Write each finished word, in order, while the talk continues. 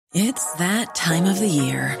It's that time of the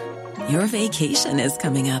year. Your vacation is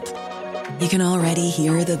coming up. You can already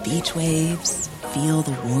hear the beach waves, feel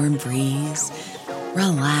the warm breeze,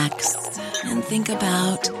 relax, and think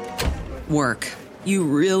about work. You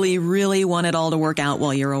really, really want it all to work out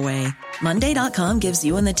while you're away. Monday.com gives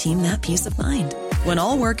you and the team that peace of mind. When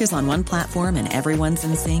all work is on one platform and everyone's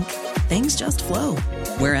in sync, things just flow.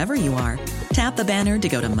 Wherever you are, tap the banner to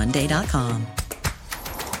go to Monday.com.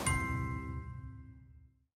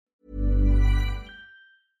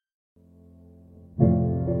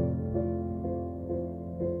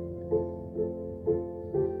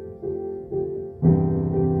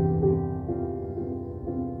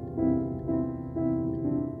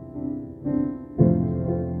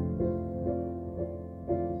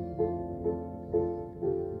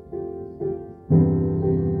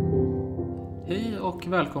 Hej och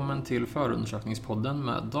välkommen till förundersökningspodden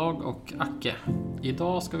med Dag och Acke.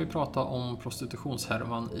 Idag ska vi prata om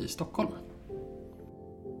prostitutionshärvan i Stockholm.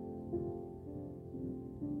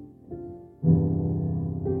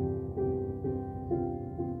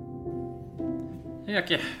 Hej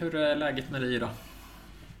Acke, hur är läget med dig idag?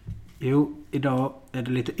 Jo, idag är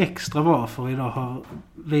det lite extra bra för idag har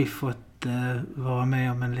vi fått vara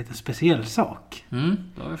med om en lite speciell sak.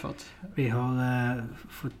 Det har vi fått. Vi har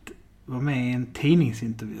fått vara med i en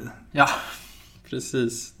tidningsintervju. Ja,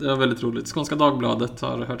 precis. Det var väldigt roligt. Skånska Dagbladet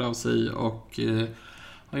har hört av sig och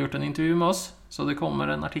har gjort en intervju med oss. Så det kommer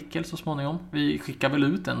en artikel så småningom. Vi skickar väl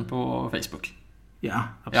ut den på Facebook. Ja,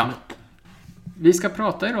 absolut. Ja. Vi ska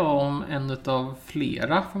prata idag om en av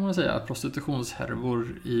flera, får man säga,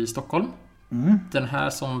 prostitutionshärvor i Stockholm. Den här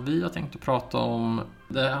som vi har tänkt att prata om,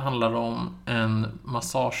 det handlar om en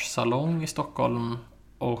massagesalong i Stockholm.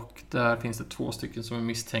 Och där finns det 2 stycken som är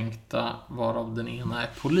misstänkta, varav den ena är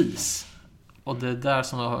polis. Och det är där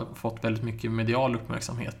som har fått väldigt mycket medial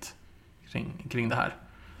uppmärksamhet kring det här.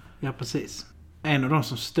 Ja, precis. En av de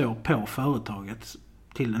som står på företaget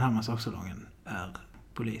till den här massagesalongen är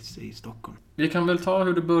polis i Stockholm. Vi kan väl ta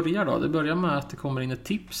hur det börjar då. Det börjar med att det kommer in ett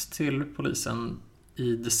tips till polisen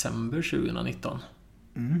i december 2019.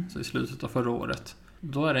 Så i slutet av förra året.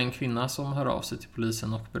 Då är det en kvinna som hör av sig till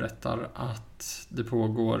polisen och berättar att det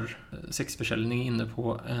pågår sexförsäljning inne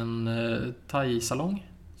på en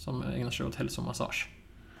thai-salong som ägnar sig åt hälsomassage.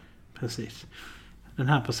 Precis. Den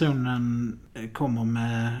här personen kommer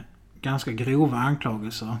med ganska grova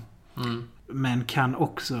anklagelser. Men kan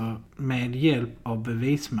också med hjälp av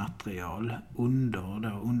bevismaterial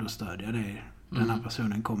understödja det. Den här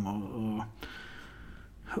personen kommer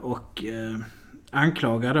och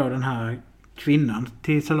anklagar då den här kvinnan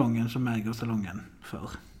till salongen som äger salongen för.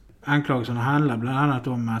 Anklagelserna handlar bland annat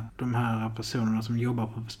om att de här personerna som jobbar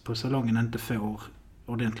på salongen inte får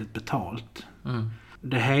ordentligt betalt.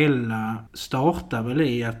 Det hela startar väl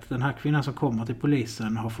i att den här kvinnan som kommer till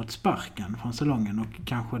polisen har fått sparken från salongen och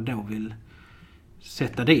kanske då vill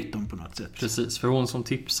sätta dit dem på något sätt. Precis, för hon som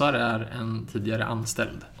tipsar är en tidigare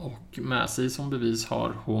anställd. Och med sig som bevis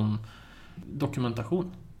har hon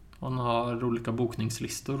dokumentation. Hon har olika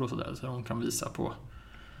bokningslistor och sådär, så hon kan visa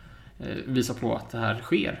på att det här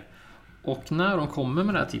sker. Och när de kommer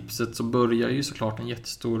med det här tipset så börjar ju såklart en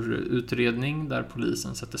jättestor utredning där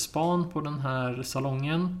polisen sätter span på den här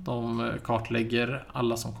salongen. De kartlägger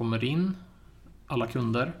alla som kommer in, alla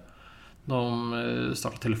kunder. De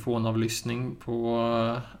startar telefonavlyssning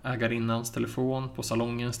på ägarinnans telefon, på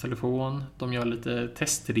salongens telefon. De gör lite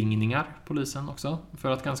testringningar, polisen också.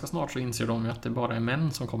 För att ganska snart så inser de ju att det bara är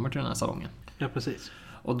män som kommer till den här salongen. Ja, precis.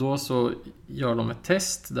 Och då så gör de ett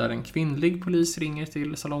test där en kvinnlig polis ringer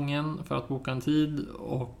till salongen för att boka en tid.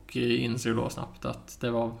 Och inser då snabbt att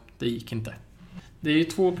det gick inte. Det är ju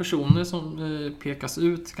 2 personer som pekas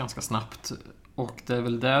ut ganska snabbt. Och det är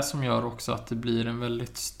väl det som gör också att det blir en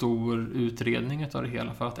väldigt stor utredning av det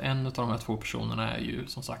hela. För att en av de här 2 personerna är ju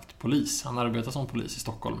som sagt polis. Han arbetar som polis i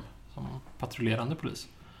Stockholm, som patrullerande polis.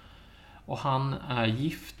 Och han är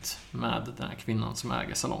gift med den här kvinnan som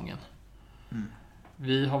äger salongen.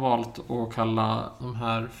 Vi har valt att kalla de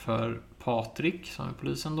här för Patrik, som är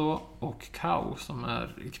polisen då, och Kao, som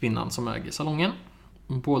är kvinnan som äger salongen.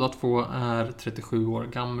 Båda 2 är 37 år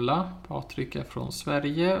gamla. Patrik är från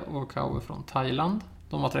Sverige och Kao är från Thailand.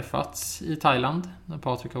 De har träffats i Thailand när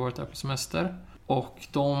Patrik har varit där på semester. Och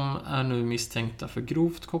de är nu misstänkta för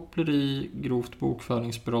grovt koppleri, grovt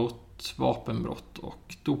bokföringsbrott, vapenbrott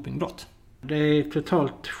och dopingbrott. Det är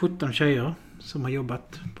totalt 17 tjejer som har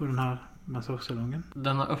jobbat på den här massagesalongen.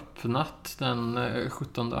 Den har öppnat den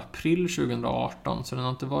 17 april 2018, så den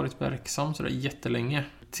har inte varit verksam så det är jättelänge.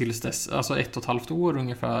 Tills dess, alltså 1,5 år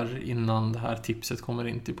ungefär innan det här tipset kommer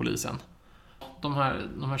in till polisen. De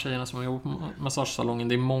här tjejerna som har jobbat på massagesalongen,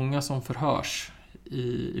 det är många som förhörs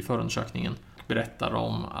i förundersökningen berättar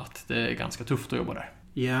om att det är ganska tufft att jobba där.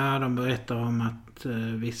 Ja, de berättar om att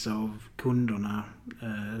vissa av kunderna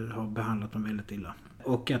har behandlat dem väldigt illa.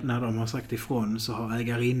 Och att när de har sagt ifrån så har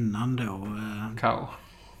ägarinnan då... Kao.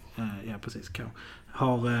 Ja, precis. Kao.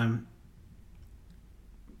 Har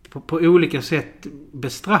på olika sätt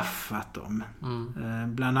bestraffat dem.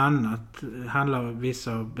 Bland annat handlar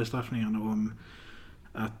vissa av bestraffningarna om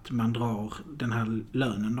att man drar den här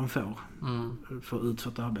lönen de får för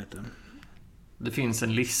utfört arbete. Det finns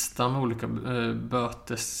en lista med olika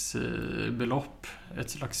bötesbelopp. Ett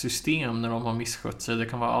slags system när de har misskött sig. Det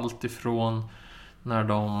kan vara allt ifrån när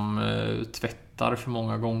de tvättar för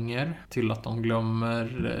många gånger till att de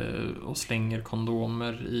glömmer och slänger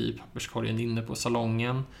kondomer i papperskorgen inne på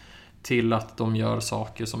salongen, till att de gör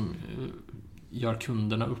saker som gör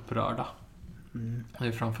kunderna upprörda. Det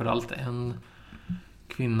är framförallt en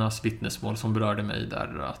kvinnas vittnesmål som berörde mig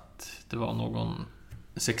där, att det var någon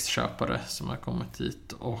sexköpare som har kommit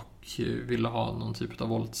hit och ville ha någon typ av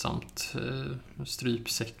våldsamt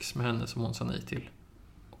strypsex med henne som hon sa nej till.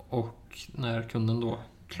 Och när kunden då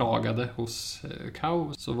klagade hos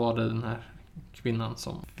Kao så var det den här kvinnan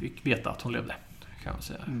som fick veta att hon levde, kan man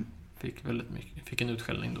säga. Fick en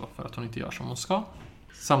utskällning då för att hon inte gör som hon ska.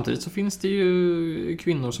 Samtidigt så finns det ju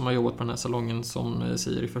kvinnor som har jobbat på den här salongen som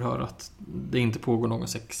säger i förhör att det inte pågår någon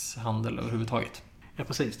sexhandel överhuvudtaget. Ja,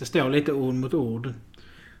 precis. Det står lite ord mot ord.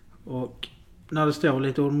 Och när det står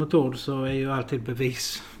lite ord mot ord så är ju alltid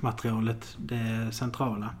bevismaterialet det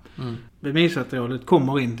centrala. Bevismaterialet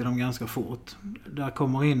kommer in till dem ganska fort. Där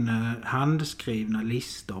kommer in handskrivna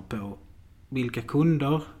listor på vilka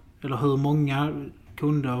kunder eller hur många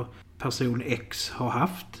kunder person X har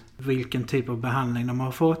haft, vilken typ av behandling de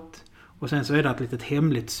har fått, och sen så är det ett litet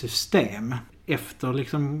hemligt system efter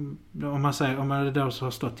liksom, om man då så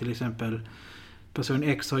har stått till exempel person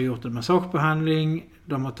X har gjort en massagebehandling,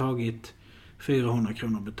 de har tagit 400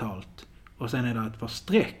 kronor betalt och sen är det ett par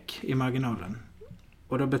streck i marginalen,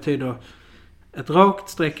 och då betyder ett rakt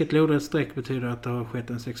streck, ett lodrätt streck betyder att det har skett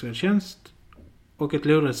en sexuell tjänst, och ett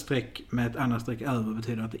lodrätt streck med ett annat streck över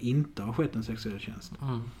betyder att det inte har skett en sexuell tjänst.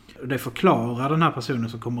 Och det förklarar den här personen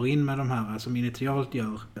som kommer in med de här som initialt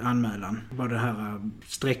gör anmälan vad det här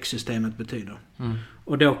strecksystemet betyder.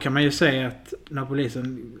 Och då kan man ju säga att när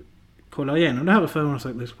polisen kollar igenom det här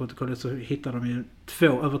förundersökningsprotokollet så hittar de ju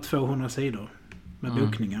över 200 sidor med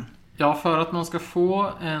bokningar. Ja, för att man ska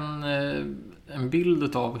få en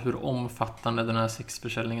bild av hur omfattande den här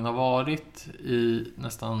sexförsäljningen har varit i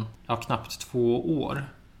nästan knappt 2 år,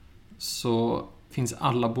 så finns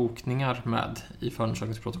alla bokningar med i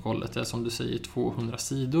förundersökningsprotokollet. Det är som du säger 200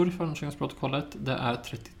 sidor i förundersökningsprotokollet. Det är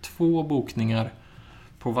 32 bokningar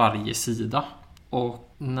på varje sida.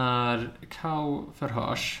 Och när Kao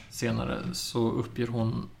förhörs senare så uppger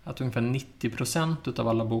hon att ungefär 90% av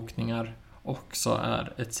alla bokningar också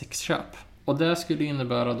är ett sexköp. Och det skulle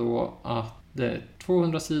innebära då att det är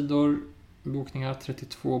 200 sidor bokningar,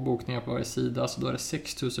 32 bokningar på varje sida, så då är det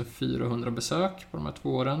 6400 besök på de här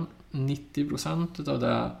 2 åren. 90% av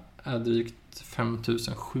det är drygt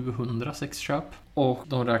 5700 sexköp. Och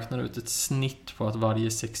de räknar ut ett snitt på att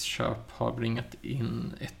varje sexköp har bringat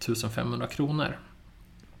in 1500 kronor.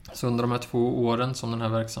 Så under de här 2 åren som den här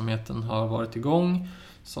verksamheten har varit igång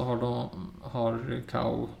så har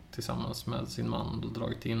Kao tillsammans med sin man då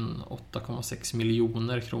dragit in 8,6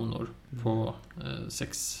 miljoner kronor på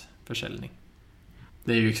sexförsäljning.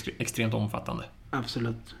 Det är ju extremt omfattande.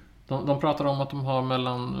 Absolut. De pratar om att de har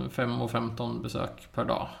mellan 5 och 15 besök per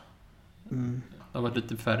dag. Det har varit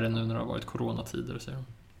lite färre nu när det har varit coronatider, säger de.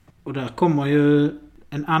 Och där kommer ju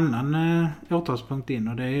en annan åtalspunkt in,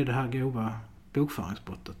 och det är ju det här grova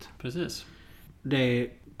bokföringsbrottet. Precis.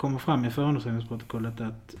 Det kommer fram i förundersökningsprotokollet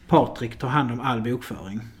att Patrik tar hand om all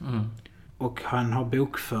bokföring. Och han har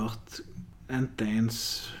bokfört inte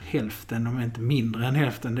ens hälften, om inte mindre än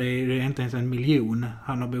hälften. Det är inte ens 1 miljon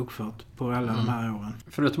han har bokfört på alla de här åren.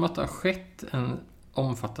 Förutom att det har skett en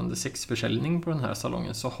omfattande sexförsäljning på den här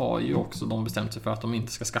salongen så har ju också de bestämt sig för att de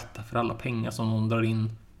inte ska skatta för alla pengar som de drar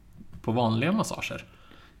in på vanliga massager.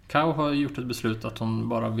 Kao har gjort ett beslut att hon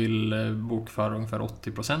bara vill bokföra ungefär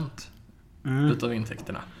 80% utav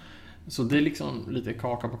intäkterna. Så det är liksom lite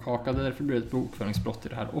kaka på kaka. Därför blir det ett bokföringsbrott i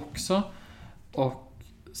det här också. Och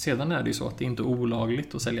sedan är det ju så att det inte är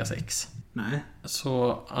olagligt att sälja sex. Nej.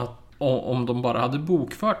 Så att om de bara hade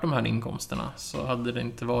bokfört de här inkomsterna så hade det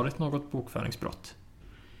inte varit något bokföringsbrott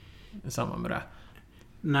i samband med det.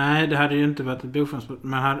 Nej, det hade ju inte varit ett bokföringsbrott.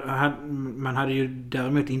 Man hade ju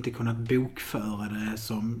däremot inte kunnat bokföra det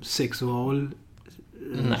som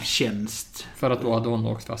sexualtjänst. För att då hade hon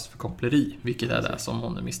åkt fast för koppleri, vilket är det som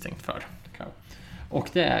hon är misstänkt för. Och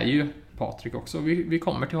det är ju Patrik också. Vi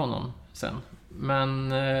kommer till honom sen.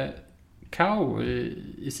 Men Kao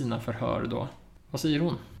i sina förhör då, vad säger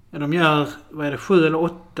hon? Ja, de gör, 7 eller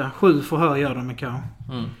 8? 7 förhör gör de med Kao.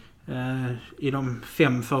 I de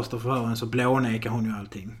 5 första förhören så blånekar hon ju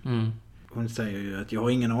allting. Hon säger ju att jag har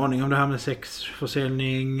ingen aning om det här med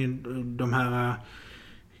sexförsäljning. De här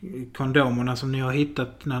kondomerna som ni har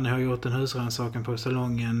hittat när ni har gjort en husrannsakan på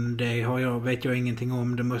salongen, det vet jag ingenting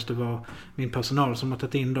om. Det måste vara min personal som har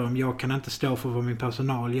tagit in dem. Jag kan inte stå för vad min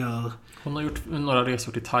personal gör. Hon har gjort några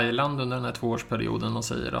resor till Thailand under den här 2-årsperioden och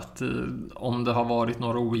säger att om det har varit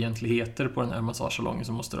några oegentligheter på den här massagesalongen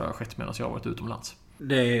så måste det ha skett medan jag har varit utomlands.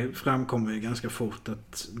 Det framkommer ju ganska fort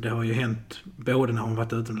att det har ju hänt både när hon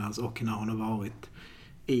varit utomlands och när hon har varit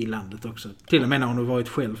i landet också. Till och med när hon har varit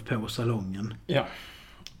själv på salongen. Ja.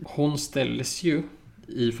 Hon ställs ju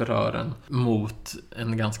i förhören mot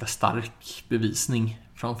en ganska stark bevisning.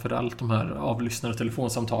 Framförallt de här avlyssnade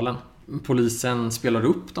telefonsamtalen. Polisen spelar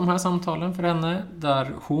upp de här samtalen för henne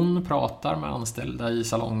där hon pratar med anställda i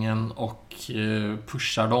salongen och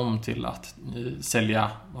pushar dem till att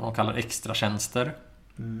sälja vad de kallar extra tjänster.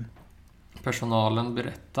 Personalen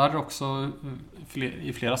berättar också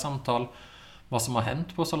i flera samtal vad som har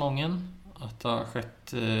hänt på salongen. Att det har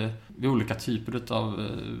skett vid olika typer av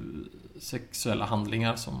sexuella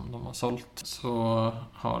handlingar som de har sålt. Så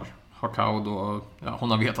har Kao då,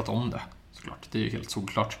 hon har vetat om det såklart, det är ju helt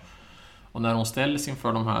solklart. Och när hon ställs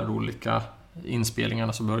inför de här olika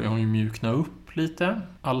inspelningarna så börjar hon ju mjukna upp lite.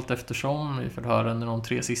 Allt eftersom i förhören, i de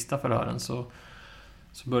 3 sista förhören så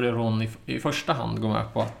börjar hon i första hand gå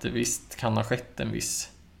med på att det visst kan ha skett en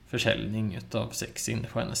viss försäljning utav sex inne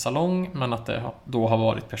på hennes salong, men att det då har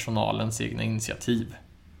varit personalens egna initiativ.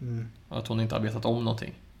 Och att hon inte har vetat om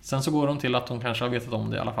någonting. Sen så går hon till att hon kanske har vetat om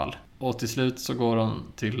det i alla fall. Och till slut så går hon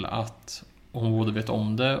till att hon borde veta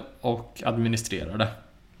om det och administrerar det.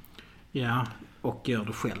 Ja, och gör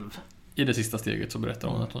det själv. I det sista steget så berättar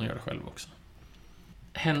hon att hon gör det själv också.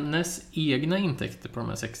 Hennes egna intäkter på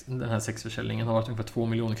den här sexförsäljningen har varit ungefär 2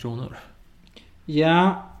 miljoner kronor.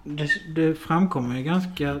 Ja, det framkommer ju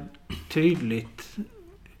ganska tydligt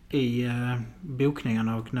i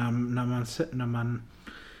bokningarna och när man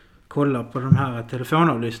kollar på de här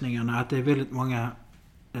telefonavlyssningarna att det är väldigt många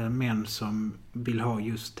män som vill ha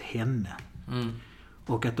just henne.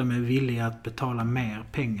 Och att de är villiga att betala mer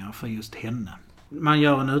pengar för just henne. Man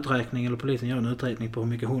gör en uträkning, eller polisen gör en uträkning på hur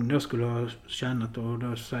mycket hon då skulle ha tjänat, och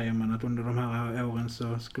då säger man att under de här åren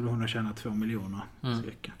så skulle hon ha tjänat 2 miljoner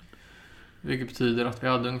cirka. Vilket betyder att vi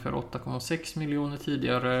hade ungefär 8,6 miljoner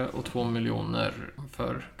tidigare och 2 miljoner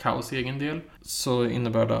för Kaos egen del. Så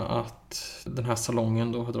innebär det att den här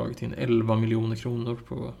salongen då har dragit in 11 miljoner kronor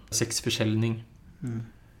på sexförsäljning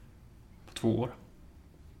på 2 år.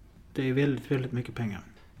 Det är väldigt, väldigt mycket pengar.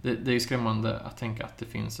 Det är ju skrämmande att tänka att det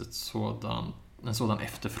finns en sådan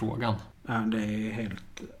efterfrågan. Ja, det är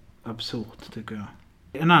helt absurt tycker jag.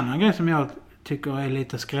 En annan grej som jag tycker är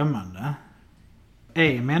lite skrämmande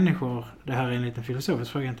är människor, det här är en liten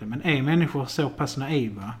filosofisk fråga inte, men är människor så pass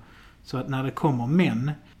naiva så att när det kommer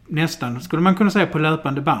män, nästan skulle man kunna säga på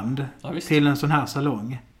löpande band till en sån här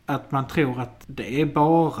salong, att man tror att det är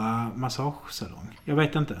bara massagesalong. Jag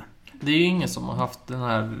vet inte. Det är ju ingen som har haft den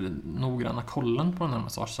här noggranna kollen på den här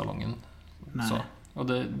massagesalongen. Nej. Så. Och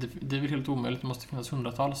det är väl helt omöjligt. Det måste finnas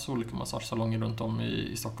hundratals olika massagesalonger runt om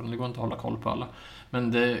i Stockholm. Det går inte att hålla koll på alla.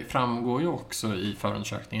 Men det framgår ju också i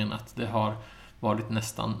förundersökningen att det har varit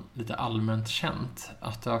nästan lite allmänt känt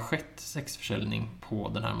att det har skett sexförsäljning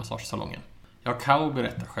på den här massagesalongen. Kao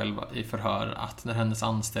berättar själv i förhör att när hennes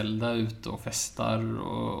anställda är ute och festar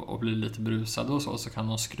och blir lite brusade och så kan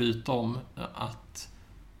de skryta om att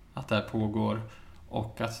det här pågår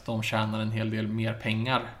och att de tjänar en hel del mer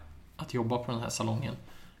pengar att jobba på den här salongen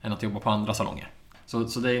än att jobba på andra salonger.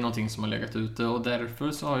 Så det är någonting som har legat ute, och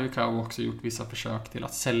därför så har ju Kao också gjort vissa försök till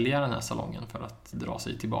att sälja den här salongen för att dra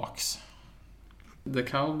sig tillbaks. Det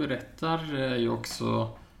Kao berättar är ju också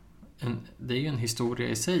det är ju en historia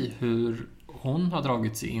i sig hur hon har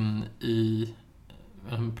dragit sig in i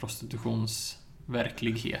en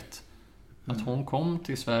prostitutionsverklighet. Att hon kom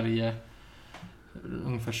till Sverige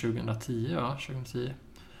ungefär 2010.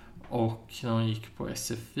 Och när hon gick på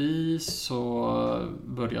SFI så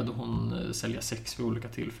började hon sälja sex vid olika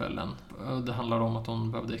tillfällen. Det handlar om att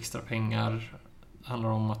hon behövde extra pengar. Det handlar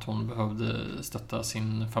om att hon behövde stötta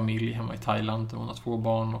sin familj hemma i Thailand där hon har 2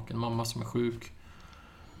 barn och en mamma som är sjuk.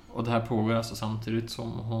 Och det här pågår alltså samtidigt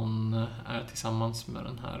som hon är tillsammans med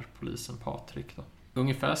den här polisen Patrik då.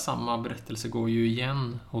 Ungefär samma berättelse går ju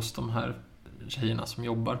igen hos de här tjejerna som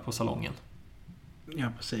jobbar på salongen. Ja,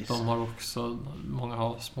 precis. De har också, många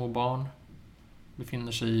har små barn,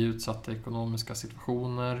 befinner sig i utsatta ekonomiska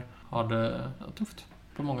situationer, har det tufft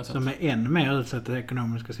på många sätt. Som är än mer utsatta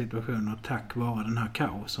ekonomiska situationer tack vare den här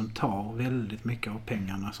Kao som tar väldigt mycket av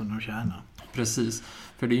pengarna som de tjänar. Precis,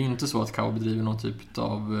 för det är ju inte så att Kao bedriver någon typ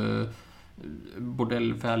av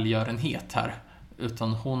bordellvälgörenhet här,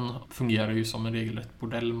 utan hon fungerar ju som en regelrätt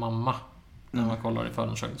bordellmamma när man kollar i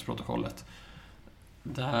förundersökningsprotokollet,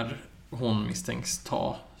 där hon misstänks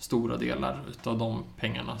ta stora delar utav de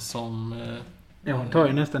pengarna som... hon tar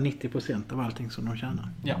ju nästan 90% av allting som de tjänar.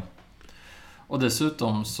 Ja. Och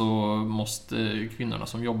dessutom så måste kvinnorna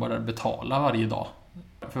som jobbar där betala varje dag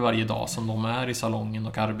för varje dag som de är i salongen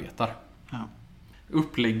och arbetar. Ja.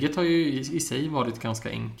 Upplägget har ju i sig varit ganska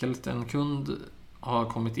enkelt. En kund har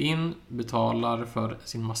kommit in, betalar för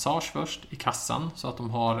sin massage först i kassan så att de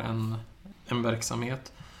har en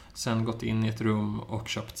verksamhet. Sen gått in i ett rum och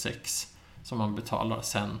köpt sex som man betalar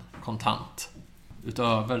sen kontant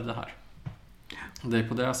utöver det här. Det är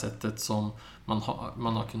på det sättet som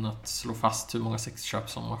man har kunnat slå fast hur många sexköp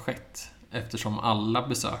som har skett, eftersom alla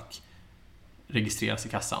besök registreras i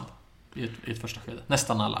kassan i ett första skede.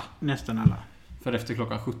 Nästan alla. För efter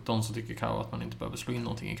klockan 17 så tycker Kao att man inte behöver slå in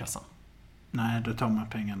någonting i kassan. Nej, då tar man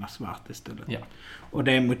pengarna svart istället. Ja. Och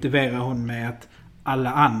det motiverar hon med att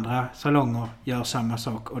alla andra salonger gör samma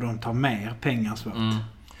sak och de tar mer pengar svart.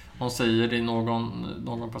 Hon säger i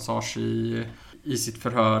någon passage i sitt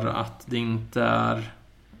förhör att det inte är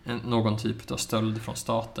någon typ av stöld från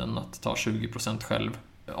staten att ta 20% själv.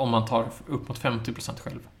 Om man tar upp mot 50%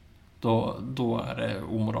 själv, då är det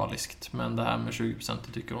omoraliskt. Men det här med 20%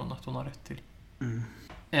 tycker hon att hon har rätt till.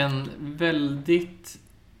 En väldigt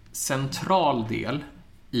central del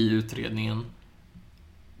i utredningen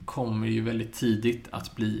kommer ju väldigt tidigt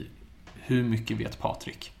att bli: hur mycket vet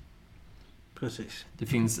Patrik? Precis. Det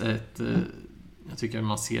finns jag tycker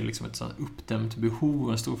man ser liksom ett sånt uppdämt behov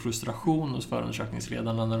och en stor frustration hos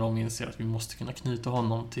förundersökningsledarna när de inser att vi måste kunna knyta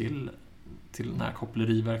honom till den här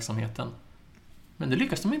koppleriverksamheten. Men det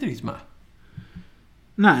lyckas de inte riktigt med.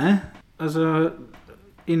 Nej, alltså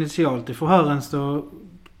initialt i förhören så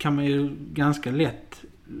kan man ju ganska lätt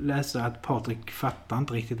läsa att Patrik fattar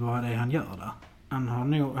inte riktigt vad det är han gör där.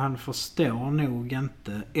 Han förstår nog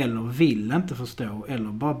inte, eller vill inte förstå, eller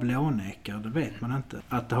bara blånekar, det vet man inte.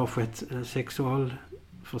 Att det har skett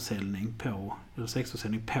sexförsäljning på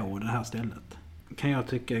det här stället. Kan jag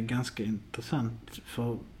tycka är ganska intressant,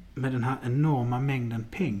 för med den här enorma mängden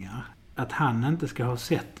pengar, att han inte ska ha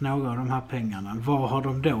sett några av de här pengarna. Var har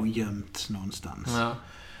de då gömts någonstans? Ja.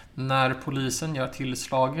 När polisen gör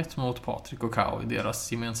tillslaget mot Patrik och Kao i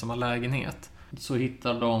deras gemensamma lägenhet, så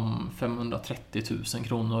hittar de 530 000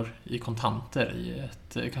 kronor i kontanter i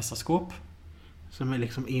ett kassaskåp. Som är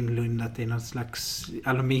liksom inlundat i något slags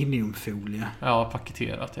aluminiumfolie. Ja,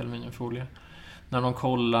 paketerat i aluminiumfolie. När de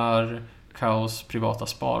kollar Kaos privata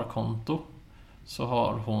sparkonto så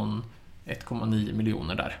har hon 1,9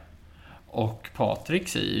 miljoner där. Och Patrik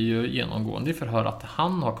säger ju genomgående i förhör att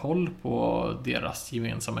han har koll på deras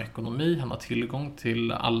gemensamma ekonomi. Han har tillgång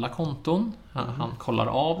till alla konton. Han kollar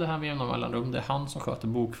av det här med jämna mellanrum. Det är han som sköter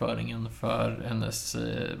bokföringen för hennes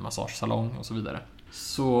massagesalong och så vidare.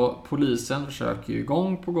 Så polisen försöker ju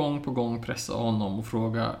gång på gång pressa honom och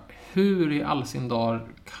fråga: hur i all sin dar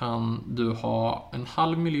kan du ha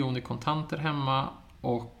 500 000 i kontanter hemma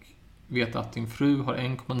och veta att din fru har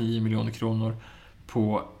 1,9 miljoner kronor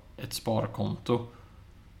på ett sparkonto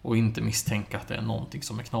och inte misstänka att det är någonting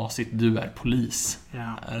som är knasigt? Du är polis,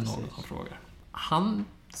 är det någon som frågar. Han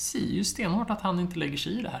säger ju stenhårt att han inte lägger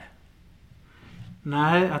sig i det här.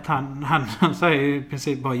 Nej, att han säger ju i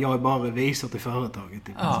princip bara: jag är bara revisor till företaget.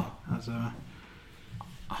 Ja. Alltså,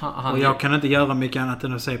 och jag kan inte göra mycket annat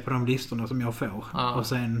än att se på de listorna som jag får och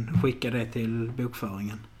sen skicka det till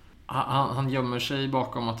bokföringen. Han gömmer sig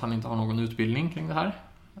bakom att han inte har någon utbildning kring det här.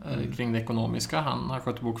 Kring det ekonomiska. Han har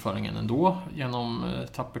skött bokföringen ändå genom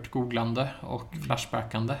tappert googlande och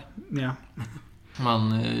flashbackande. Ja.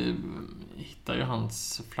 Man hittar ju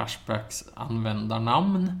hans Flashbacks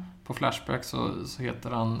användarnamn. På Flashback så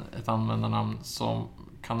heter han ett användarnamn som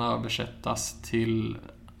kan översättas till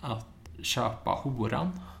att köpa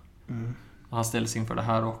horan. Han ställs inför det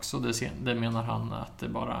här också. Det menar han att det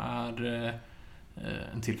bara är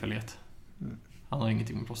en tillfällighet. Han har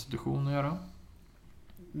ingenting med prostitution att göra.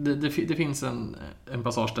 Det finns en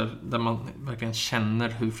passage där man verkligen känner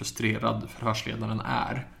hur frustrerad förhörsledaren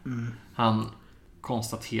är. Han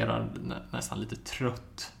konstaterar nästan lite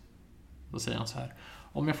trött. Då säger han så här: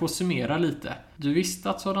 om jag får summera lite. Du visste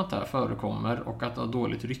att sådant där förekommer och att du har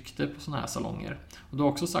dåligt rykte på såna här salonger. Och du har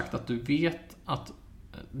också sagt att du vet att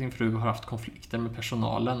din fru har haft konflikter med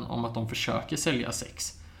personalen om att de försöker sälja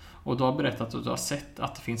sex. Och du har berättat att du har sett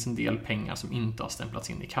att det finns en del pengar som inte har stämplats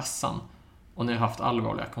in i kassan. Och ni har haft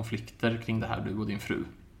allvarliga konflikter kring det här, du och din fru.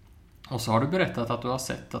 Och så har du berättat att du har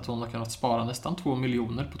sett att hon har kunnat spara nästan 2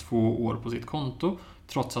 miljoner på 2 år på sitt konto,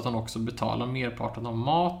 trots att hon också betalar merparten av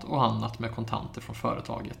mat och annat med kontanter från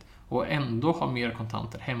företaget. Och ändå har mer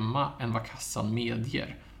kontanter hemma än vad kassan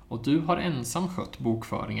medger. Och du har ensam skött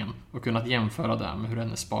bokföringen och kunnat jämföra det med hur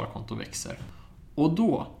hennes sparkonto växer. Och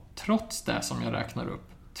då, trots det som jag räknar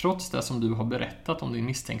upp, trots det som du har berättat om din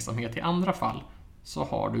misstänksamhet i andra fall, så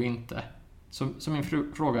har du inte... Så min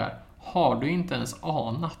fråga är, har du inte ens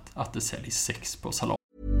anat att det säljs sex på salong?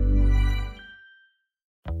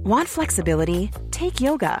 Want flexibility? Take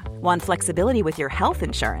yoga. Want flexibility with your health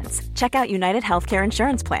insurance? Check out United Healthcare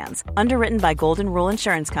Insurance Plans. Underwritten by Golden Rule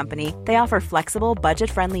Insurance Company, they offer flexible,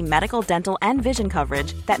 budget-friendly medical, dental, and vision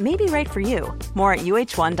coverage that may be right for you. More at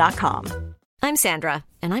uh1.com. I'm Sandra,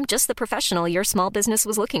 and I'm just the professional your small business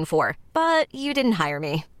was looking for. But you didn't hire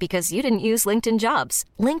me because you didn't use LinkedIn Jobs.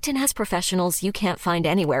 LinkedIn has professionals you can't find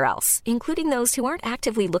anywhere else, including those who aren't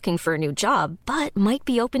actively looking for a new job, but might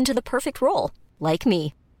be open to the perfect role, like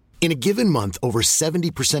me. In a given month, over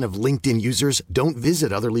 70% of LinkedIn users don't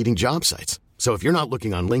visit other leading job sites. So if you're not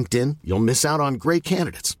looking on LinkedIn, you'll miss out on great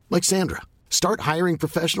candidates like Sandra. Start hiring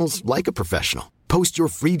professionals like a professional. Post your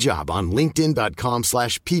free job on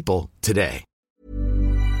linkedin.com/people today.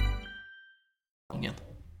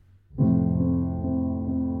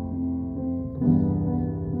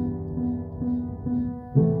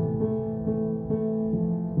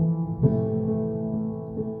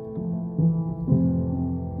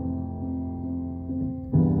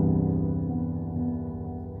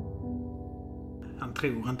 Han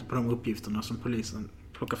tror inte på de uppgifterna som polisen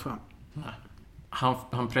plockar fram. Nej.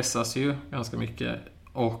 Han pressas ju ganska mycket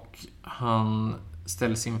och han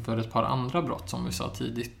ställs inför ett par andra brott som vi sa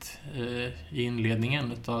tidigt i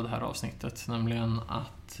inledningen av det här avsnittet, nämligen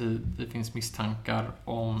att det finns misstankar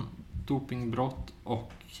om dopingbrott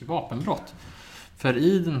och vapenbrott. För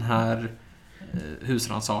i den här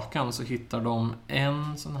husrannsakan så hittar de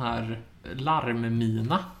en sån här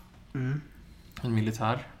larmmina, en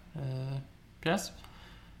militär pjäs.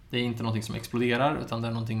 Det är inte någonting som exploderar, utan det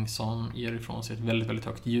är någonting som ger ifrån sig ett väldigt, väldigt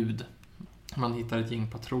högt ljud. Man hittar ett gäng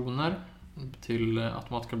patroner till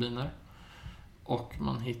automatkarbiner. Och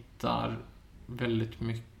man hittar väldigt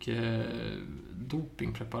mycket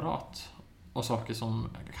dopingpreparat och saker som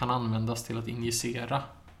kan användas till att injicera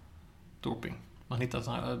doping. Man hittar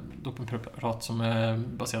sådana här dopingpreparat som är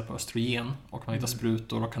baserat på östrogen, och man hittar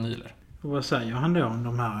sprutor och kanyler. Och vad säger han då om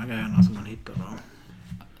de här grejerna som man hittar då?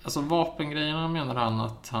 Alltså vapengrejerna menar han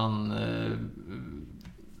att han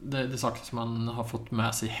det är saker som han har fått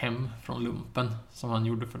med sig hem från lumpen, som han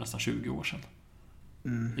gjorde för nästan 20 år sedan.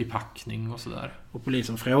 I packning och sådär. Och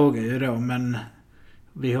polisen frågar ju då, men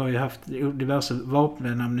vi har ju haft diverse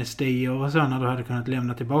vapenamnestier och så när du hade kunnat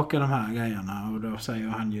lämna tillbaka de här grejerna, och då säger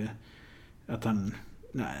han ju att han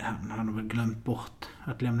har väl glömt bort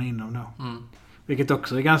att lämna in dem då. Vilket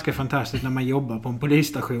också är ganska fantastiskt när man jobbar på en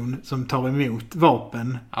polisstation som tar emot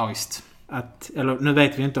vapen. Ja, visst. Eller nu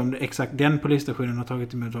vet vi inte om det exakt den polisstationen har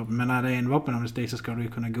tagit emot vapen, men när det är en vapenamnesti så ska du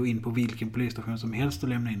ju kunna gå in på vilken polisstation som helst och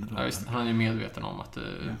lämna in ett vapen. Ja, visst. Han är ju medveten om att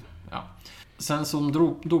ja. Sen som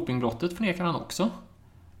dopingbrottet förnekar han också.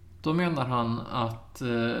 Då menar han att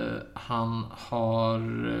han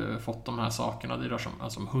har fått de här sakerna, det rör sig om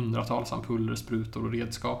alltså hundratals ampuller, sprutor och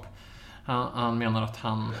redskap. Han menar att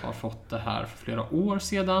han har fått det här för flera år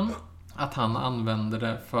sedan. Att han använder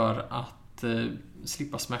det för att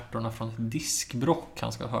slippa smärtorna från ett diskbrock.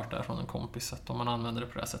 Han ska ha hört det här från en kompis, att om man använder det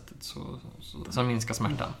på det här sättet så minskar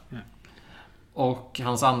smärtan. Och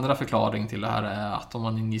hans andra förklaring till det här är att om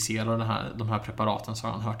man injicerar de här preparaten så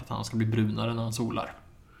har han hört att han ska bli brunare när han solar.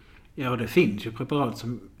 Ja, det finns ju preparat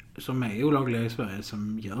som är olagliga i Sverige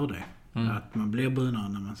som gör det. Att man blir brunare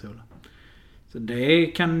när man solar. Så det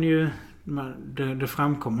kan ju... Det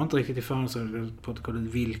framkommer inte riktigt i förundersökningsprotokollet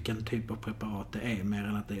vilken typ av preparat det är, mer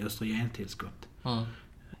än att det är östrogentillskott.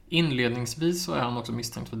 Inledningsvis så är han också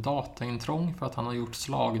misstänkt för dataintrång för att han har gjort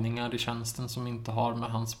slagningar i tjänsten som inte har med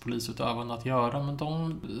hans polisutövande att göra, men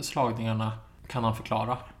de slagningarna kan han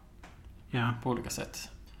förklara på olika sätt.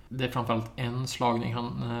 Det är framförallt en slagning.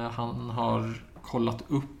 Han har kollat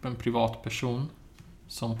upp en privatperson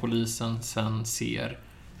som polisen sen ser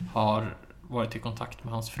har varit i kontakt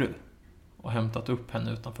med hans fru och hämtat upp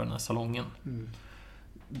henne utanför den här salongen.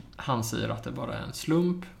 Han säger att det bara är en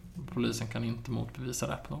slump. Polisen kan inte motbevisa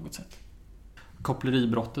det på något sätt.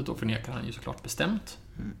 Koppleribrottet då förnekar han ju såklart bestämt.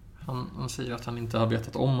 Han säger att han inte har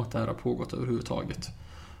vetat om att det här har pågått överhuvudtaget.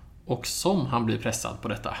 Och som han blir pressad på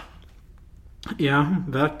detta. Ja,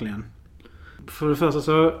 verkligen. För det första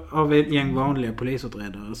så har vi ett gäng vanliga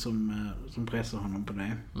polisutredare som pressar honom på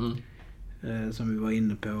det. Som vi var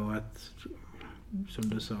inne på att, som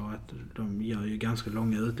du sa, att de gör ju ganska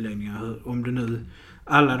långa utläggningar. Om det nu,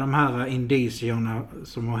 alla de här indicierna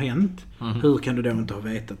som har hänt, hur kan du då inte ha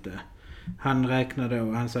vetat det? Han räknar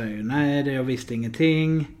då, han säger nej, jag visste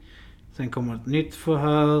ingenting. Sen kommer ett nytt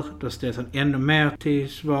förhör, då ställs han ännu mer till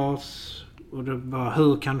svars. Och det var,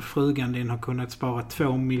 hur kan frugan din ha kunnat spara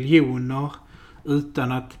 2 miljoner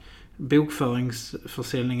utan att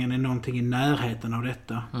bokföringsförsäljningen är någonting i närheten av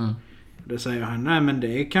detta? Då säger han, nej men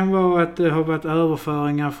det kan vara att det har varit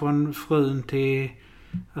överföringar från frun till,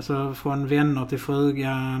 alltså från vänner till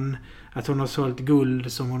frugan, att hon har sålt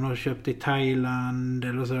guld som hon har köpt i Thailand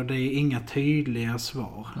eller så. Det är inga tydliga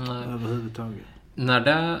svar överhuvudtaget. När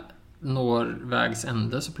det når vägs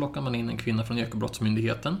ände så plockar man in en kvinna från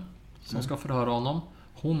Ekobrottsmyndigheten som ska förhöra honom.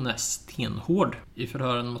 Hon är stenhård i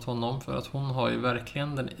förhören mot honom för att hon har ju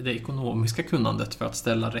verkligen det ekonomiska kunnandet för att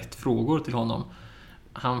ställa rätt frågor till honom.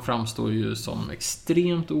 Han framstår ju som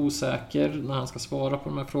extremt osäker när han ska svara på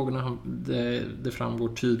de här frågorna. Det framgår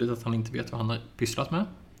tydligt att han inte vet vad han har pysslat med.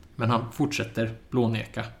 Men han fortsätter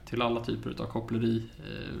blåneka till alla typer av koppleri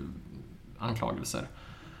anklagelser.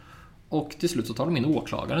 Och till slut så tar de in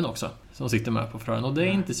åklagaren också som sitter med på förhören. Och det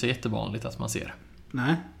är inte så jättevanligt att man ser.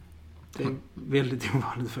 Nej, det är väldigt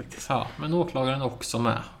ovanligt faktiskt. Ja, men åklagaren är också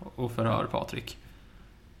med och förhör Patrik.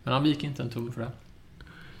 Men han viker inte en tumme för det.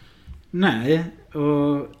 Nej,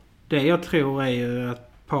 och det jag tror är ju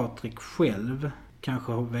att Patrik själv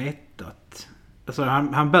kanske har vetat. Alltså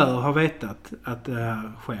han bör ha vetat att det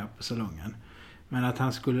här sker på salongen. Men att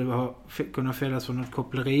han skulle kunna fällas för något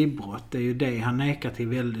koppleribrott, det är ju det han nekar till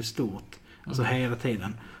väldigt stort. Alltså hela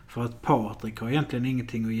tiden. För att Patrik har egentligen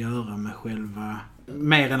ingenting att göra med själva,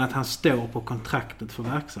 mer än att han står på kontraktet för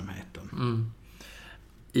verksamheten.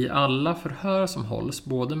 I alla förhör som hålls,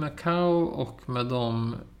 både med Kao och med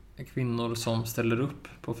de kvinnor som ställer upp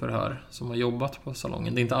på förhör som har jobbat på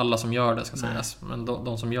salongen. Det är inte alla som gör det, ska sägas, men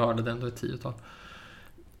de som gör det är ändå ett 10-tal.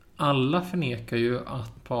 Alla förnekar ju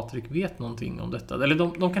att Patrik vet någonting om detta. Eller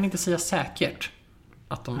de kan inte säga säkert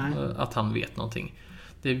att han vet någonting.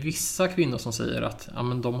 Det är vissa kvinnor som säger att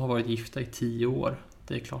men de har varit gifta i 10 år.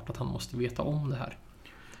 Det är klart att han måste veta om det här.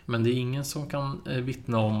 Men det är ingen som kan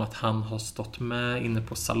vittna om att han har stått med inne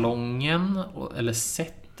på salongen eller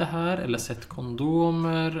sett det här, eller sett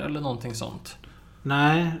kondomer eller någonting sånt.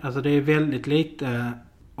 Nej, alltså det är väldigt lite,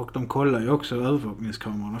 och de kollar ju också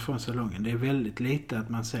övervakningskamerorna från salongen. Det är väldigt lite att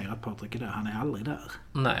man ser att Patrik är där. Han är aldrig där.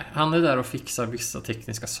 Nej, han är där och fixar vissa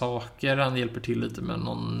tekniska saker. Han hjälper till lite med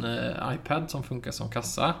någon iPad som funkar som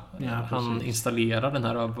kassa. Ja, han installerar den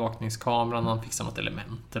här övervakningskameran. Han fixar något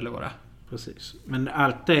element eller vad det är. Precis. Men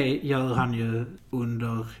allt det gör han ju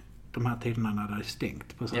under de här tiderna när det är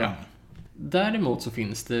stängt på salongen. Ja. Däremot så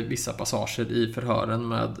finns det vissa passager i förhören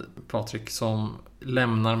med Patrik som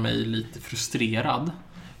lämnar mig lite frustrerad.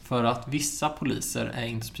 För att vissa poliser är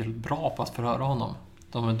inte speciellt bra på att förhöra honom.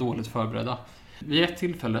 De är dåligt förberedda. Vid ett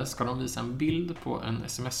tillfälle ska de visa en bild på en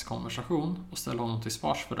sms-konversation och ställa honom till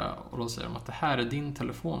svars för det. Och då säger de att det här är din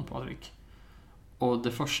telefon, Patrik. Och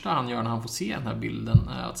det första han gör när han får se den här bilden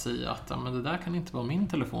är att säga att men det där kan inte vara min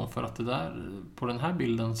telefon, för att det där, på den här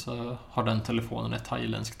bilden så har den telefonen ett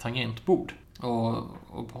thailändskt tangentbord.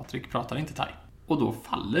 Och Patrik pratar inte thai. Och då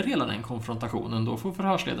faller hela den konfrontationen. Då får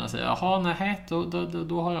förhörsledaren säga, jaha, nej,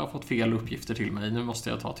 då har jag fått fel uppgifter till mig. Nu måste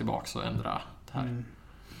jag ta tillbaka och ändra det här.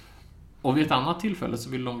 Och vid ett annat tillfälle så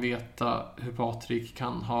vill de veta hur Patrik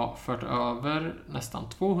kan ha fört över nästan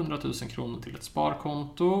 200 000 kronor till ett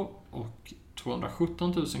sparkonto och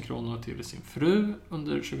 217 000 kronor till sin fru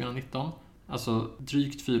under 2019. Alltså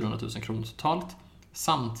drygt 400 000 kronor totalt.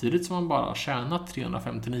 Samtidigt som man bara har tjänat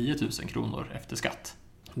 359 000 kronor efter skatt.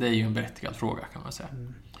 Det är ju en berättigad fråga, kan man säga.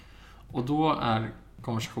 Och då är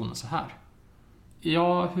konversationen så här.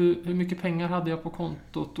 Ja, hur mycket pengar hade jag på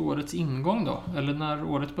kontot årets ingång då? Eller när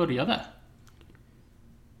året började?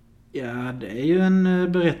 Ja, det är ju en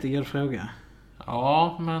berättigad fråga.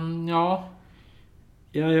 Ja, men ja.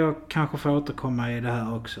 Ja, jag kanske får återkomma i det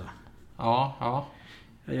här också. Ja.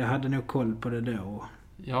 Jag hade nog koll på det då.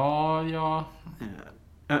 Ja.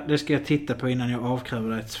 Det ska jag titta på innan jag avkräver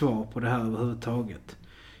dig ett svar på det här överhuvudtaget.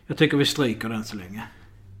 Jag tycker vi stryker den så länge.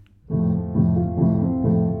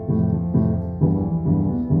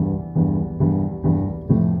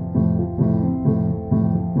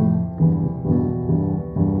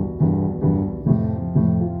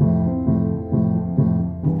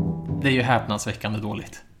 Det är ju häpnadsväckande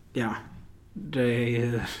dåligt. Ja, det är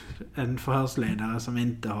ju en förhörsledare som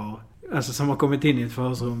inte har Alltså som har kommit in i ett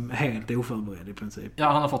förhörsrum helt oförberedd i princip.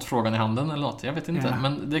 Ja, han har fått frågan i handen eller något, jag vet inte. Ja.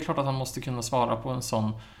 Men det är klart att han måste kunna svara på en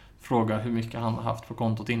sån fråga hur mycket han har haft på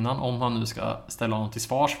kontot innan, om han nu ska ställa honom till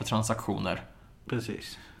svars för transaktioner.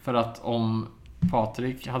 Precis. För att om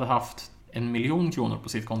Patrik hade haft 1 miljon kronor på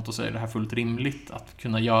sitt konto så är det här fullt rimligt att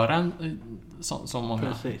kunna göra så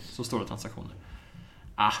många så stora transaktioner.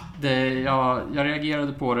 Jag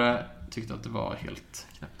reagerade på det, tyckte att det var helt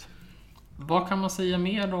knäppt. Vad kan man säga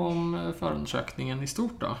mer om förundersökningen i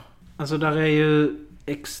stort då? Alltså där är ju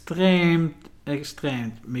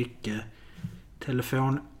extremt mycket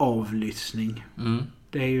telefonavlyssning.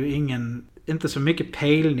 Det är ju inte så mycket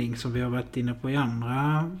pejling som vi har varit inne på i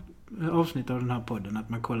andra avsnitt av den här podden, att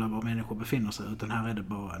man kollar var människor befinner sig, utan här är det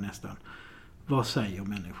bara nästan vad säger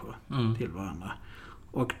människor till varandra.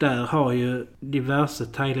 Och där har ju diverse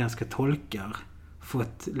thailändska tolkar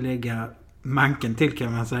fått lägga manken till,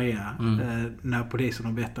 kan man säga, när polisen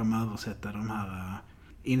har bett om att översätta de här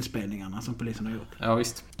inspelningarna som polisen har gjort. Ja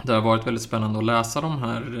visst, det har varit väldigt spännande att läsa de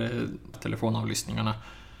här telefonavlyssningarna,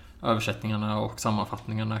 översättningarna och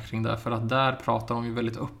sammanfattningarna kring det, för att där pratar de ju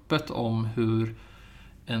väldigt öppet om hur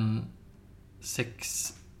en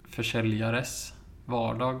sexförsäljares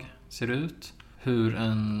vardag ser ut, hur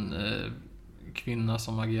en kvinna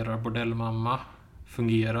som agerar bordellmamma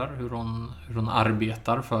fungerar, hur hon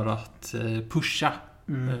arbetar för att pusha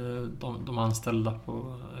de anställda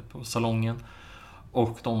på salongen,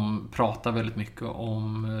 och de pratar väldigt mycket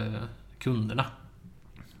om kunderna.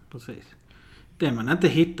 Precis. Det man inte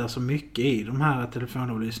hittar så mycket i de här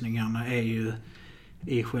telefonavlyssningarna är ju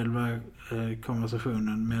i själva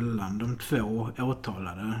konversationen mellan de två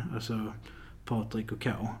åtalade, alltså Patrik och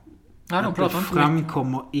Kao. Ja, de pratar det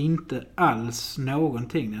framkommer inte alls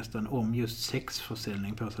någonting nästan om just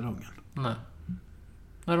sexförsäljning på salongen.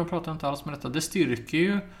 Nej, de pratar inte alls med detta. Det styrker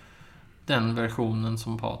ju den versionen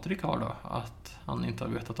som Patrik har då, att han inte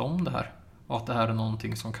har vetat om det här. Och att det här är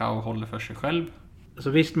någonting som Kao håller för sig själv. Så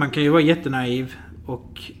visst, man kan ju vara jättenaiv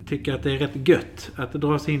och tycka att det är rätt gött att det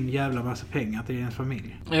dras in jävla massa pengar till ens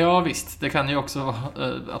familj. Ja visst, det kan ju också vara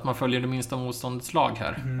att man följer det minsta motståndets lag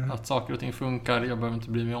här. Att saker och ting funkar, jag behöver inte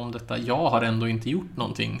bry mig om detta. Jag har ändå inte gjort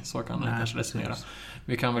någonting, så kan man kanske resonera.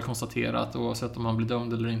 Vi kan väl konstatera att oavsett om man blir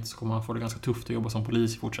dömd eller inte så kommer man få det ganska tufft att jobba som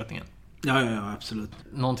polis i fortsättningen. Ja, absolut.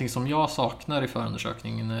 Någonting som jag saknar i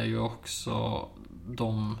förundersökningen är ju också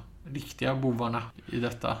de riktiga bovarna i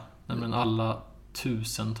detta. Nämligen alla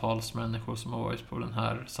tusentals människor som har varit på den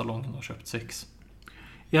här salongen och köpt sex.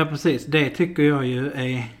 Ja, precis. Det tycker jag ju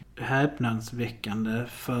är häpnadsväckande,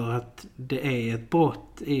 för att det är ett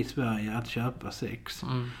brott i Sverige att köpa sex.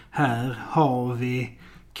 Här har vi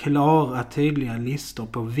klara, tydliga listor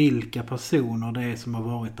på vilka personer det är som har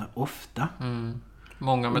varit där ofta.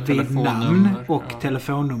 Många med vid telefonnummer. Namn och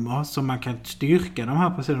telefonnummer, så man kan styrka de här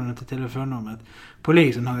personerna till telefonnumret.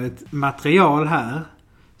 Polisen har ett material här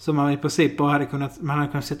som man i princip bara hade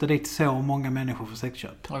kunnat sätta dit så många människor för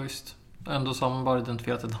sexköp. Ja visst. Ändå så har man bara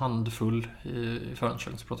identifierat en handfull i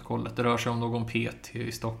förundersökningsprotokollet. Det rör sig om någon PT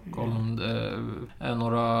i Stockholm. Det är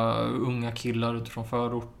några unga killar utifrån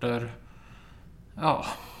förorter. Ja,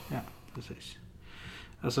 precis.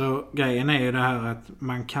 Alltså grejen är ju det här att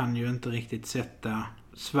man kan ju inte riktigt sätta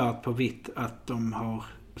svart på vitt att de har...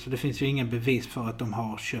 Så det finns ju ingen bevis för att de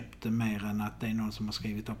har köpt det mer än att det är någon som har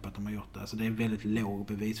skrivit upp att de har gjort det. Alltså det är väldigt låg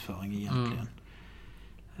bevisföring egentligen.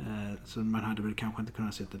 Så man hade väl kanske inte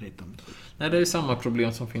kunnat sätta dit dem. Nej, det är samma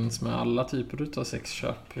problem som finns med alla typer av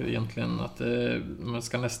sexköp egentligen. Att man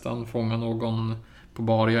ska nästan fånga någon på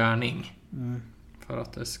bar gärning för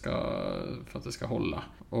att det ska hålla.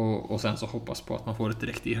 Och sen så hoppas på att man får ett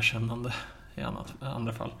direkt erkännande i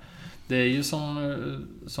andra fall. Det är ju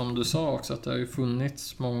som du sa också, att det har ju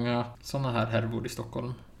funnits många sådana här härvor i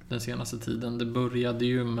Stockholm den senaste tiden. Det började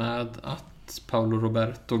ju med att Paolo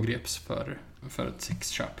Roberto greps för ett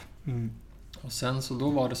sexköp. Och sen så då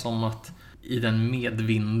var det som att i den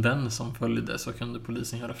medvinden som följde så kunde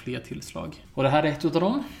polisen göra fler tillslag. Och det här är ett av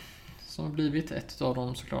dem som har blivit ett av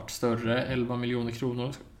dem såklart större. 11 miljoner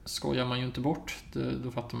kronor skojar man ju inte bort.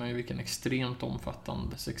 Då fattar man ju vilken extremt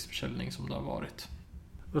omfattande sexförsäljning som det har varit.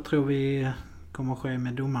 Vad tror vi kommer att ske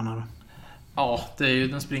med domarna då? Ja, det är ju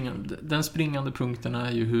den springande punkten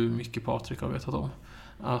är ju hur mycket Patrik har vetat om.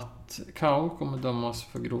 Att Kao kommer dömas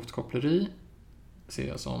för grovt koppleri ser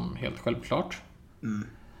jag som helt självklart.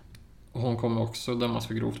 Och hon kommer också dömas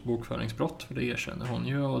för grovt bokföringsbrott, för det erkänner hon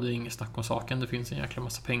ju, och det är inget snack om saken. Det finns en jäkla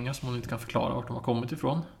massa pengar som hon inte kan förklara vart de har kommit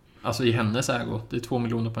ifrån. Alltså i hennes ägo. Det är 2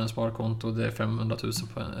 miljoner på hennes sparkonto och det är 500 000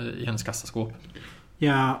 i hennes kassaskåp.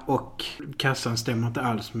 Ja, och kassan stämmer inte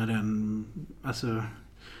alls med den. Alltså,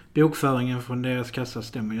 bokföringen från deras kassa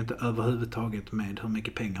stämmer ju inte överhuvudtaget med hur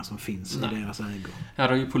mycket pengar som finns i deras ägor. Här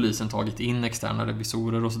har ju polisen tagit in externa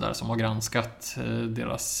revisorer och sådär som har granskat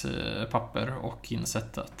deras papper och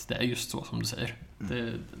insett att det är just så som du säger.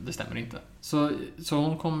 Det stämmer inte. Så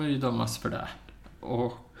hon kommer ju dömas för det.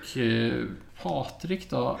 Och Patrik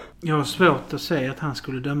då? Jag har svårt att säga att han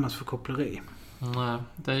skulle dömas för koppleri.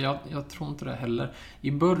 Nej, jag tror inte det heller.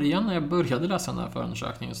 I början när jag började läsa den här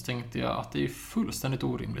förundersökningen så tänkte jag att det är fullständigt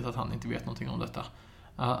orimligt att han inte vet någonting om detta.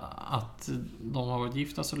 Att de har varit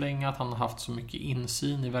gifta så länge, att han har haft så mycket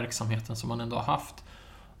insyn i verksamheten som han ändå har haft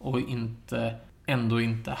och ändå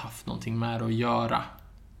inte haft någonting med att göra.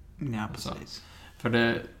 Ja, precis. För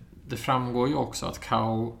det framgår ju också att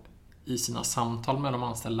Kao i sina samtal med de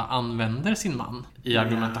anställda använder sin man i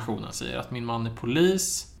argumentationen. Säger att min man är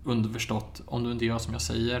polis, underförstått, om du inte gör som jag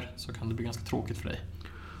säger så kan det bli ganska tråkigt för dig.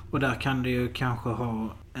 Och där kan det ju kanske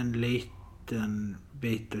ha en liten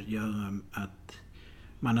bit att göra att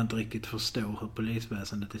man inte riktigt förstår hur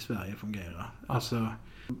polisväsendet i Sverige fungerar. Alltså,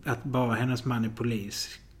 att bara hennes man är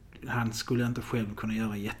polis, han skulle inte själv kunna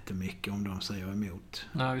göra jättemycket om de säger emot.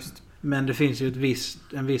 Nej, visst. Men det finns ju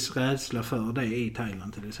en viss rädsla för det i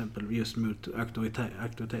Thailand till exempel, just mot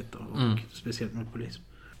auktoriteter och speciellt mot polis.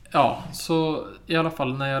 Ja, så i alla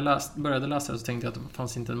fall när jag började läsa det så tänkte jag att det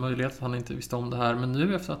fanns inte en möjlighet att han inte visste om det här. Men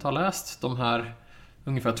nu efter att ha läst de här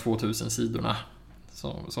ungefär 2000 sidorna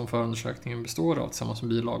som förundersökningen består av tillsammans med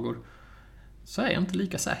bilagor så är jag inte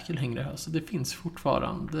lika säker längre. Alltså det finns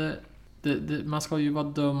fortfarande... man ska ju vara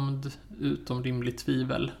dömd utom rimligt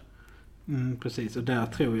tvivel. Precis, och där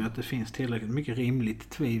tror jag att det finns tillräckligt mycket rimligt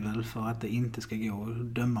tvivel för att det inte ska gå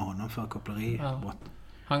att döma honom för koppleribrott. Ja.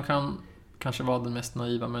 Han kan kanske vara den mest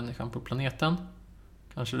naiva människan på planeten.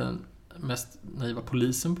 Kanske den mest naiva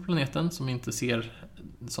polisen på planeten som inte ser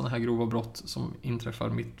sådana här grova brott som inträffar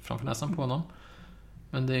mitt framför näsan på honom.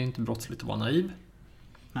 Men det är ju inte brottsligt att vara naiv.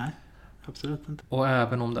 Nej, absolut inte. Och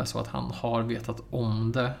även om det är så att han har vetat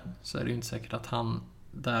om det så är det ju inte säkert att han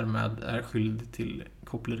därmed är skyldig till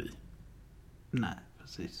koppleri. Nej,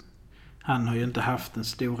 precis. Han har ju inte haft den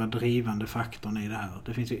stora drivande faktorn i det här.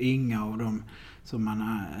 Det finns ju inga av dem som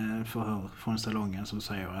man förhör från salongen som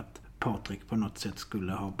säger att Patrik på något sätt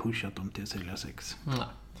skulle ha pushat dem till att sälja sex.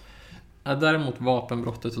 Nej. Däremot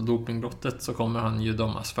vapenbrottet och dopingbrottet så kommer han ju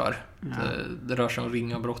dömas för. Ja. Det rör sig om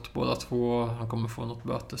ringa brott båda två. Han kommer få något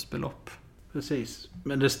bötesbelopp. Precis.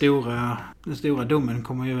 Men den stora domen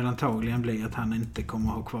kommer ju väl antagligen bli att han inte kommer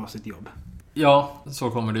ha kvar sitt jobb. Ja,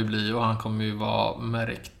 så kommer det bli och han kommer ju vara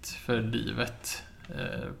märkt för livet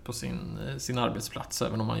på sin arbetsplats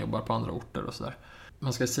även om han jobbar på andra orter och sådär.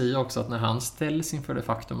 Man ska säga också att när han ställs inför det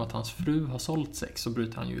faktum att hans fru har sålt sex så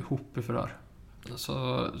bryter han ju ihop i förhör.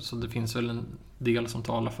 Så det finns väl en del som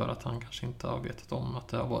talar för att han kanske inte har vetat om att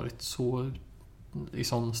det har varit så i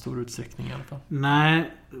sån stor utsträckning i alla fall.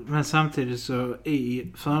 Nej, men samtidigt så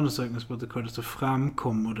i förundersökningsprotokollet så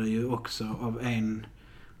framkommer det ju också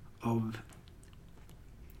av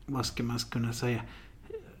vad ska man kunna säga,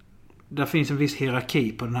 där finns en viss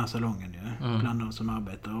hierarki på den här salongen ju, bland de som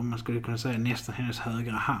arbetar. Och man skulle kunna säga nästan hennes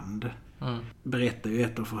högra hand berättar ju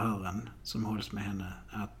ett av förhören som hålls med henne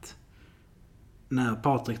att när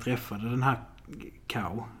Patrik träffade den här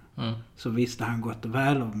Kao så visste han gott och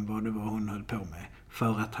väl om vad det var hon höll på med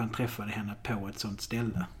för att han träffade henne på ett sånt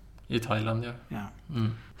ställe. I Thailand, ja.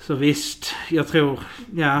 Så visst, jag tror,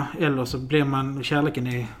 eller så blir man,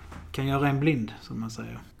 kärleken kan göra en blind, som man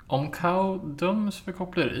säger. Om Kao döms för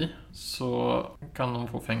koppleri så kan de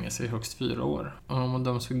få fängelse i högst 4 år. Om man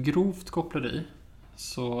döms för grovt koppleri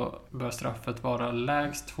så bör straffet vara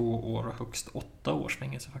lägst 2 år och högst 8 års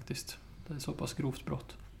fängelse faktiskt. Det är så pass grovt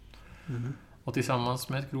brott. Och tillsammans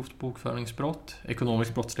med ett grovt bokföringsbrott,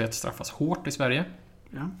 ekonomisk brottslighet straffas hårt i Sverige.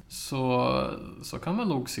 Ja. Så kan man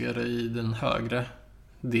nog se det i den högre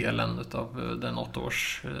delen av den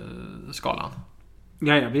 8-års skalan.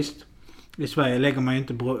 Ja, visst. I Sverige lägger man ju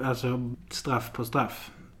inte straff på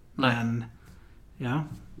straff. Nej. Men ja,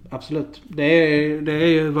 absolut. Det är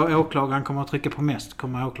ju vad åklagaren kommer att trycka på mest.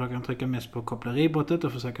 Kommer åklagaren trycka mest på koppleribrottet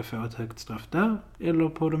och försöka få ett högt straff där? Eller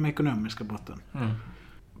på de ekonomiska brotten?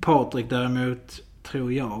 Patrik däremot,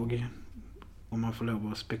 tror jag, om man får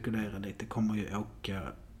lov att spekulera lite, kommer ju åka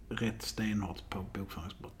rätt stenhårt på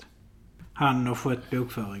bokföringsbrott. Han har skött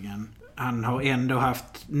bokföringen. Han har ändå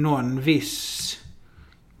haft någon viss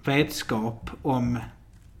vetskap om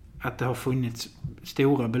att det har funnits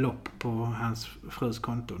stora belopp på hans frus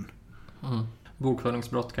konton.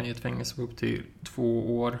 Bokföringsbrott kan ge ett fängelse upp till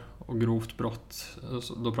 2 år och grovt brott,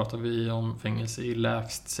 då pratar vi om fängelse i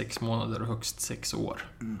lägst 6 månader och högst 6 år.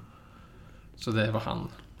 Så det är vad han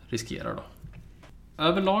riskerar då.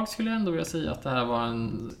 överlag skulle jag ändå vilja säga att det här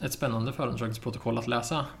var ett spännande förundersökningsprotokoll att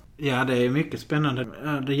läsa. Ja, det är mycket spännande.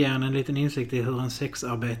 Det ger en liten insikt i hur en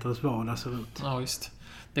sexarbetares vardag ser ut. Ja, visst.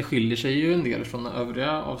 Det skiljer sig ju en del från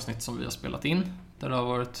övriga avsnitt som vi har spelat in. Där det har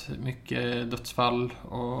varit mycket dödsfall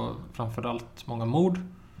och framförallt många mord.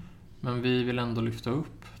 Men vi vill ändå lyfta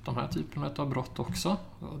upp de här typerna av brott också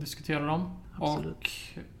och diskutera dem. Absolut. Och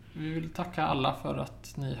vi vill tacka alla för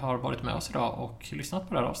att ni har varit med oss idag och lyssnat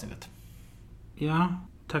på det här avsnittet. Ja,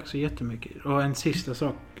 tack så jättemycket. Och en sista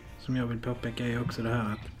sak som jag vill påpeka är också det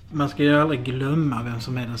här att man ska ju aldrig glömma vem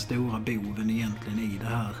som är den stora boven egentligen i det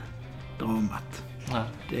här dramat. Nej.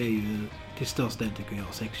 Det är ju till störst del, tycker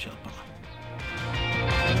jag, sexköparna.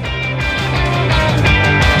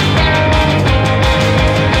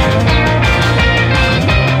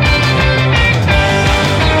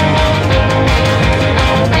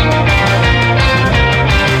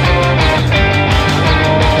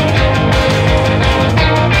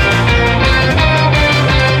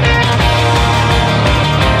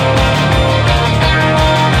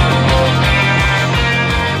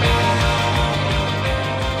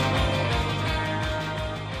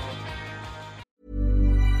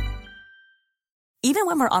 Even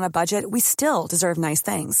when we're on a budget, we still deserve nice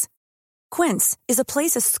things. Quince is a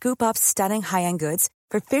place to scoop up stunning high-end goods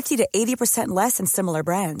for 50 to 80% less than similar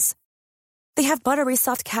brands. They have buttery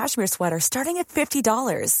soft cashmere sweaters starting at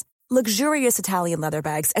 $50, luxurious Italian leather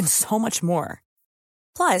bags, and so much more.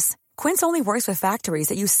 Plus, Quince only works with factories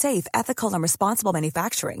that use safe, ethical, and responsible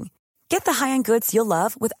manufacturing. Get the high-end goods you'll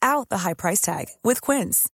love without the high price tag with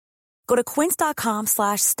Quince. Go to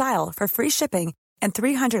quince.com/style for free shipping and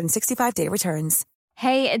 365-day returns.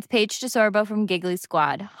 Hey, it's Paige DeSorbo from Giggly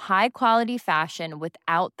Squad. High quality fashion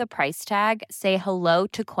without the price tag. Say hello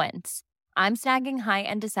to Quince. I'm snagging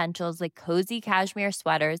high-end essentials like cozy cashmere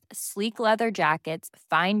sweaters, sleek leather jackets,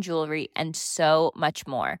 fine jewelry, and so much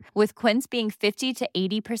more. With Quince being 50 to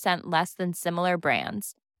 80% less than similar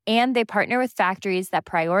brands. And they partner with factories that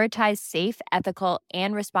prioritize safe, ethical,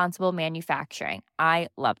 and responsible manufacturing. I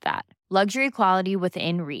love that. Luxury quality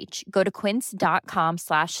within reach. Go to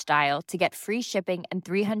quince.com/style to get free shipping and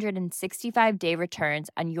 365-day returns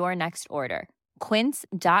on your next order.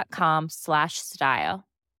 Quince.com/style.